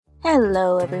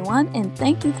Hello, everyone, and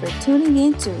thank you for tuning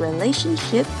in to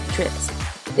Relationship Trips.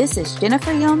 This is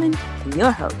Jennifer Yeoman, your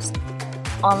host.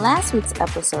 On last week's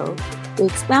episode, we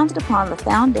expounded upon the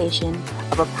foundation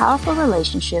of a powerful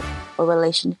relationship or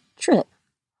relation trip,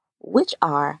 which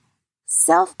are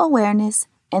self-awareness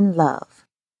and love.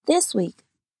 This week,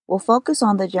 we'll focus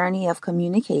on the journey of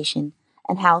communication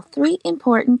and how 3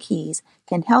 important keys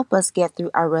can help us get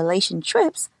through our relation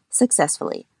trips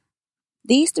successfully.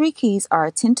 These 3 keys are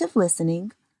attentive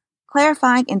listening,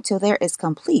 clarifying until there is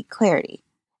complete clarity,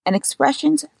 and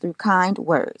expressions through kind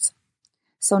words.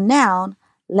 So now,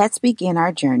 let's begin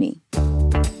our journey.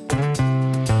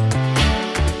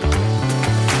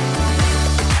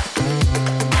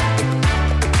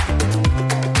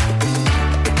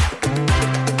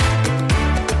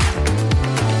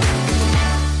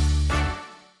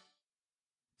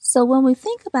 So when we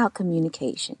think about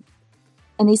communication,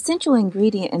 an essential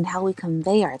ingredient in how we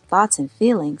convey our thoughts and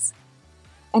feelings,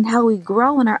 and how we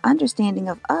grow in our understanding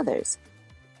of others.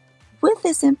 With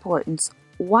this importance,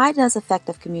 why does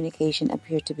effective communication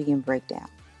appear to be in breakdown?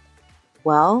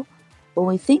 Well, when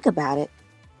we think about it,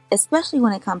 especially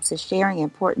when it comes to sharing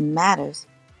important matters,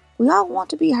 we all want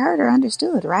to be heard or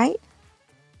understood, right?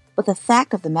 But the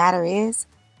fact of the matter is,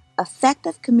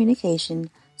 effective communication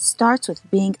starts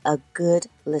with being a good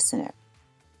listener,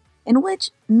 in which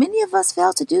many of us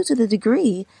fail to do to the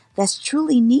degree that's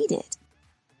truly needed.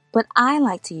 But I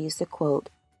like to use the quote,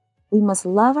 "We must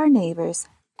love our neighbors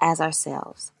as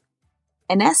ourselves."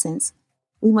 In essence,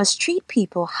 we must treat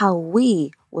people how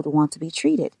we would want to be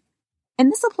treated.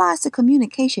 And this applies to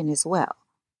communication as well,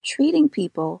 treating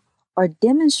people or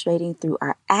demonstrating through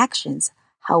our actions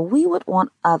how we would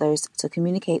want others to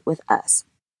communicate with us.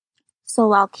 So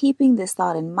while keeping this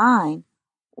thought in mind,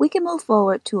 we can move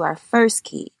forward to our first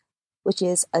key, which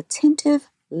is attentive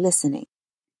listening.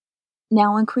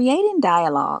 Now, in creating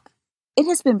dialogue, it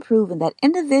has been proven that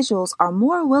individuals are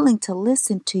more willing to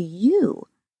listen to you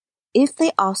if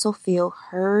they also feel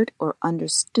heard or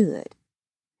understood.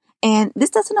 And this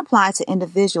doesn't apply to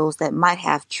individuals that might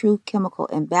have true chemical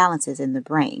imbalances in the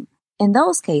brain. In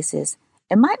those cases,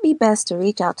 it might be best to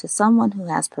reach out to someone who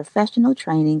has professional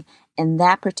training in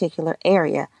that particular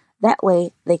area. That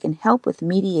way, they can help with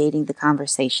mediating the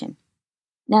conversation.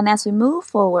 Now, as we move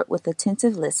forward with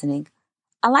attentive listening,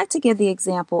 I like to give the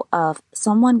example of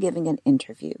someone giving an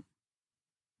interview.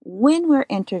 When we're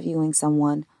interviewing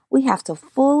someone, we have to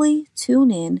fully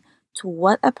tune in to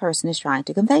what a person is trying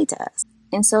to convey to us.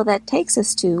 And so that takes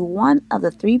us to one of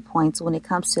the 3 points when it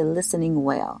comes to listening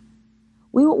well.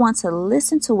 We would want to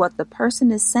listen to what the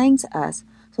person is saying to us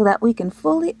so that we can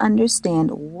fully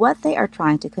understand what they are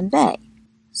trying to convey.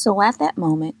 So at that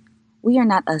moment, we are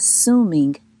not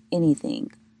assuming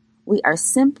anything. We are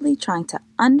simply trying to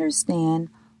understand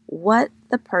what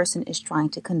the person is trying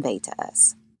to convey to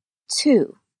us.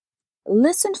 2,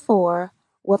 listen for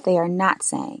what they are not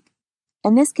saying.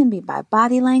 And this can be by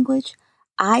body language,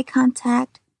 eye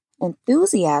contact,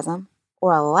 enthusiasm,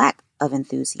 or a lack of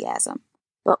enthusiasm.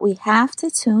 But we have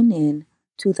to tune in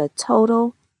to the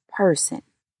total person.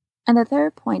 And the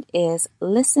 3rd point is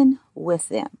listen with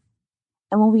them.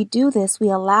 And when we do this, we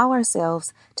allow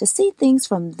ourselves to see things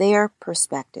from their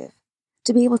perspective,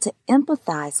 to be able to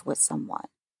empathize with someone,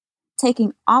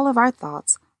 taking all of our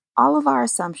thoughts, all of our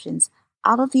assumptions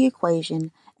out of the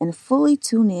equation and fully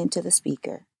tune in to the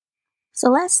speaker. So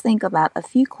let's think about a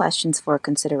few questions for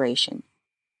consideration.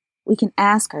 We can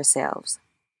ask ourselves,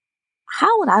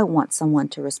 how would I want someone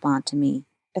to respond to me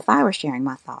if I were sharing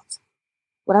my thoughts?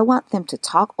 Would I want them to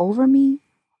talk over me?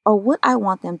 Or would I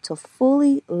want them to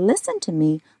fully listen to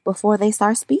me before they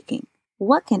start speaking?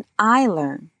 What can I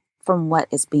learn from what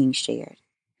is being shared?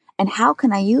 And how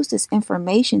can I use this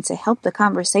information to help the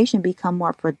conversation become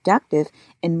more productive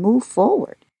and move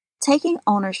forward? Taking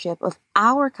ownership of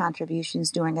our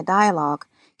contributions during a dialogue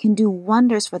can do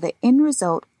wonders for the end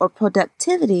result or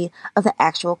productivity of the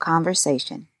actual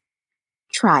conversation.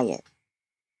 Try it.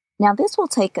 Now, this will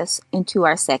take us into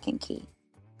our second key.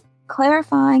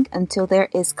 Clarifying until there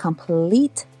is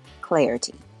complete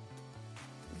clarity.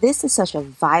 This is such a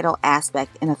vital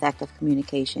aspect in effective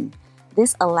communication.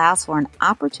 This allows for an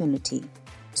opportunity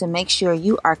to make sure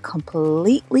you are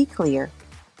completely clear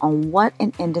on what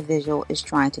an individual is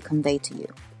trying to convey to you.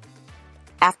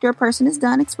 After a person is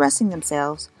done expressing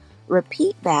themselves,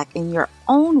 repeat back in your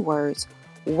own words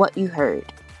what you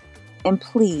heard. And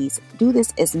please do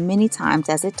this as many times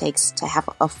as it takes to have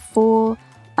a full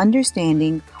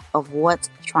understanding of what's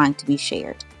trying to be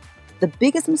shared. The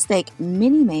biggest mistake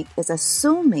many make is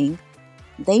assuming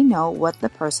they know what the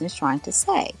person is trying to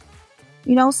say.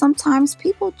 Sometimes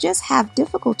people just have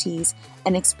difficulties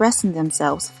in expressing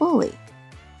themselves fully.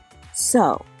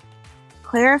 So,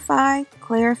 clarify,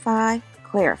 clarify,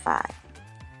 clarify.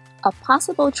 A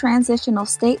possible transitional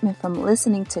statement from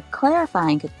listening to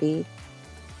clarifying could be,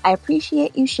 I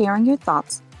appreciate you sharing your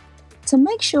thoughts. To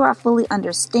make sure I fully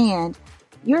understand,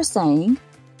 you're saying,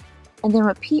 and then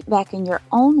repeat back in your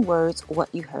own words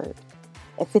what you heard.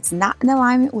 If it's not in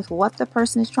alignment with what the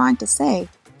person is trying to say,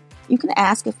 you can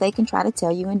ask if they can try to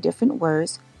tell you in different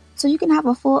words so you can have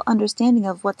a full understanding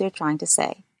of what they're trying to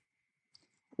say.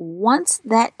 Once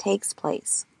that takes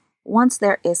place, once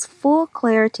there is full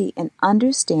clarity and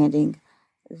understanding,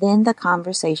 then the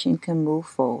conversation can move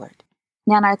forward.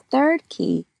 Now, our third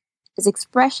key is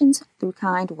expressions through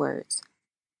kind words.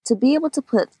 To be able to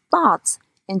put thoughts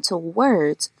into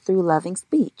words through loving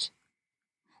speech.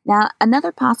 Now,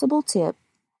 another possible tip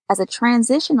as a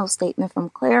transitional statement from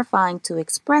clarifying to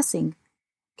expressing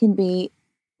can be,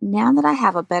 now that I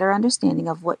have a better understanding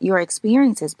of what your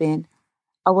experience has been,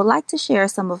 I would like to share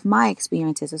some of my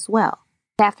experiences as well.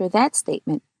 After that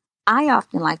statement, I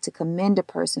often like to commend a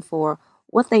person for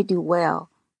what they do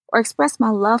well or express my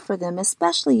love for them,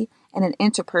 especially in an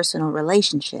interpersonal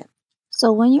relationship.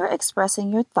 So when you're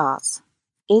expressing your thoughts,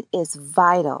 it is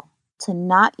vital to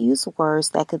not use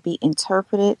words that could be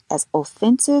interpreted as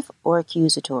offensive or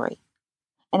accusatory.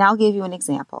 And I'll give you an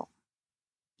example.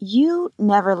 You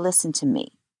never listen to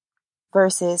me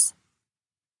versus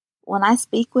when I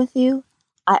speak with you,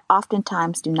 I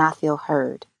oftentimes do not feel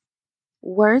heard.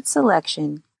 Word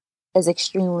selection is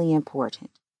extremely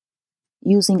important.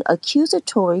 Using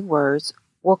accusatory words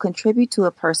will contribute to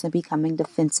a person becoming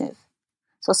defensive.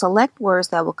 So select words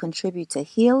that will contribute to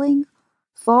healing,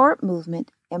 forward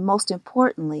movement, and most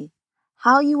importantly,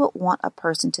 how you would want a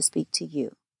person to speak to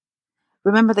you.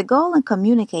 Remember, the goal in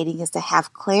communicating is to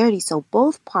have clarity so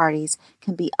both parties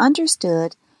can be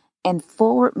understood and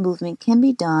forward movement can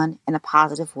be done in a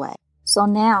positive way. So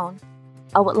now,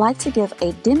 I would like to give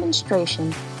a demonstration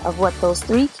of what those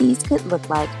 3 keys could look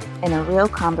like in a real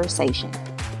conversation.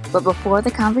 But before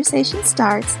the conversation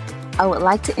starts, I would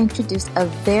like to introduce a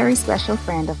very special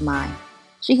friend of mine.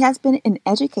 She has been in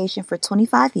education for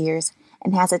 25 years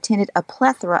and has attended a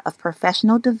plethora of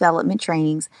professional development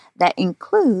trainings that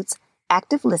includes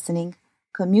active listening,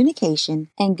 communication,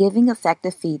 and giving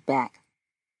effective feedback.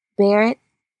 Barrett,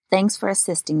 thanks for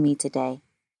assisting me today.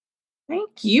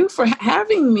 Thank you for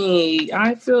having me.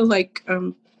 I feel like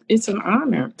it's an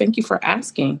honor. Thank you for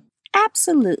asking.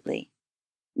 Absolutely.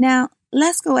 Now,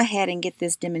 let's go ahead and get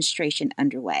this demonstration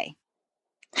underway.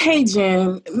 Hey,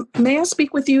 Jen, may I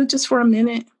speak with you just for a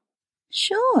minute?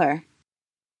 Sure.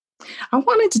 I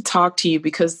wanted to talk to you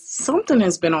because something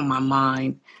has been on my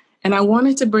mind, and I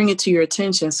wanted to bring it to your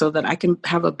attention so that I can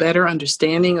have a better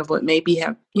understanding of what may be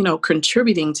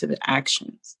contributing to the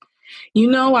actions.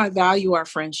 I value our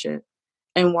friendship.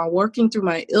 And while working through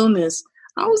my illness,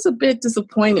 I was a bit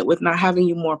disappointed with not having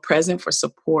you more present for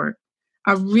support.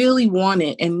 I really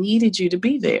wanted and needed you to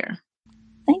be there.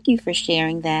 Thank you for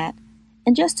sharing that.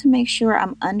 And just to make sure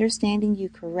I'm understanding you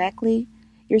correctly,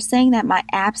 you're saying that my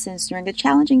absence during a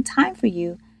challenging time for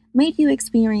you made you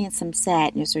experience some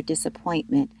sadness or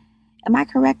disappointment. Am I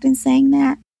correct in saying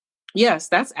that? Yes,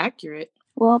 that's accurate.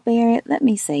 Well, Barrett, let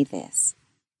me say this.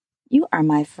 You are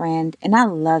my friend, and I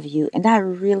love you, and I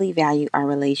really value our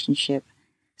relationship.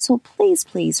 So please,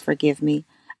 please forgive me.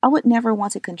 I would never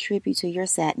want to contribute to your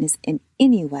sadness in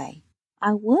any way.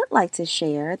 I would like to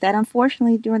share that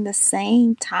unfortunately during the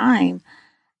same time,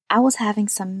 I was having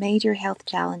some major health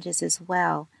challenges as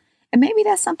well. And maybe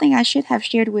that's something I should have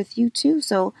shared with you too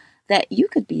so that you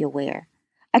could be aware.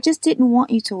 I just didn't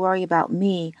want you to worry about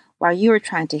me while you were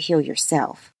trying to heal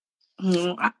yourself.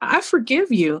 I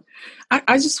forgive you.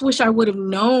 I just wish I would have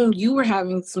known you were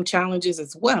having some challenges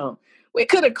as well. We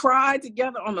could have cried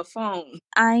together on the phone.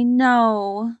 I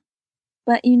know.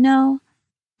 But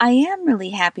I am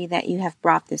really happy that you have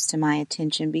brought this to my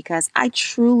attention because I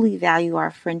truly value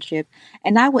our friendship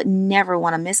and I would never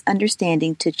want a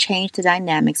misunderstanding to change the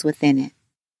dynamics within it.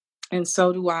 And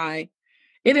so do I.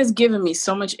 It has given me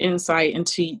so much insight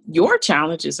into your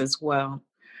challenges as well.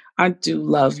 I do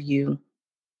love you.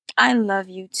 I love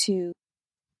you too.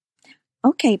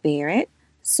 Okay, Barrett.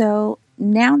 So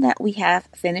now that we have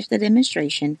finished the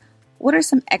demonstration, what are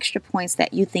some extra points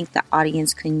that you think the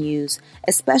audience can use,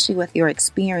 especially with your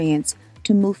experience,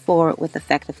 to move forward with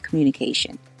effective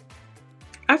communication?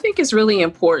 I think it's really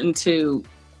important to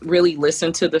really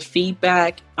listen to the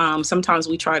feedback. Sometimes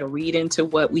we try to read into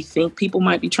what we think people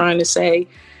might be trying to say,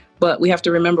 but we have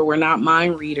to remember we're not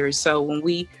mind readers. So when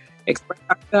we express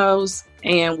ourselves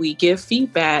and we give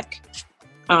feedback,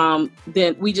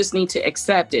 then we just need to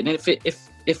accept it. And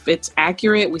if it's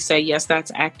accurate, we say, yes,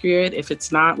 that's accurate. If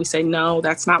it's not, we say, no,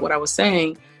 that's not what I was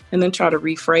saying. and then try to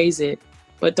rephrase it.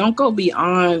 But don't go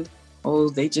beyond, oh,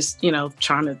 they just,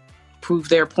 trying to prove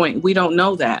their point. We don't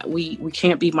know that. We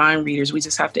can't be mind readers. We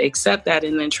just have to accept that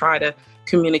and then try to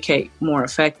communicate more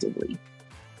effectively.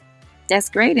 That's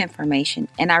great information.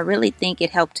 And I really think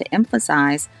it helped to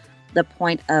emphasize the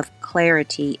point of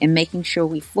clarity and making sure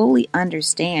we fully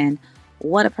understand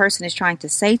what a person is trying to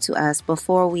say to us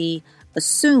before we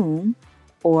assume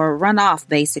or run off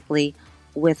basically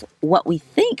with what we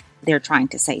think they're trying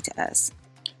to say to us.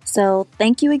 So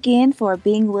thank you again for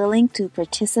being willing to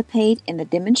participate in the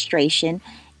demonstration,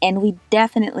 and we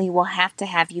definitely will have to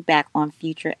have you back on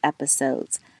future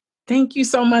episodes. Thank you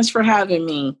so much for having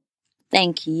me.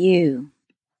 Thank you.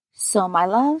 So my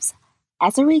loves,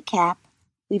 as a recap,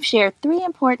 we've shared 3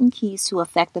 important keys to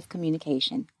effective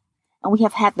communication, and we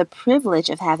have had the privilege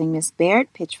of having Ms.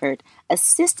 Barrett Pitchford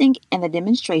assisting in the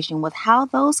demonstration with how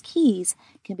those keys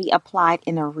can be applied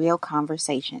in a real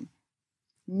conversation.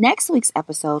 Next week's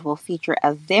episode will feature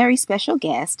a very special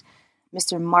guest,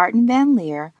 Mr. Martin Van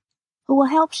Leer, who will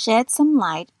help shed some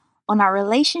light on our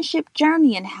relationship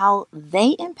journey and how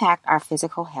they impact our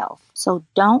physical health. So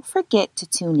don't forget to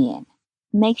tune in.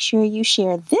 Make sure you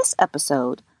share this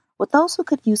episode with those who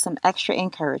could use some extra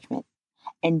encouragement.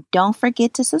 And don't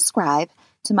forget to subscribe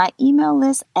to my email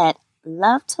list at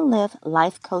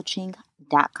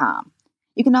lovetolivelifecoaching.com.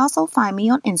 You can also find me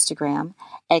on Instagram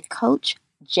at Coach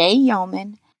J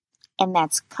Yeoman, and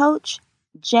that's Coach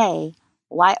J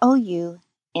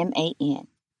Youman.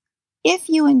 If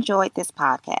you enjoyed this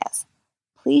podcast,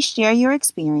 please share your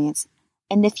experience,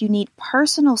 and if you need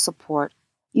personal support,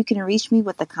 you can reach me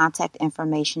with the contact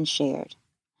information shared.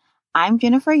 I'm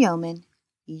Jennifer Yeoman,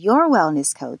 your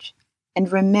wellness coach,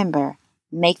 and remember,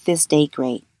 make this day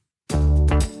great.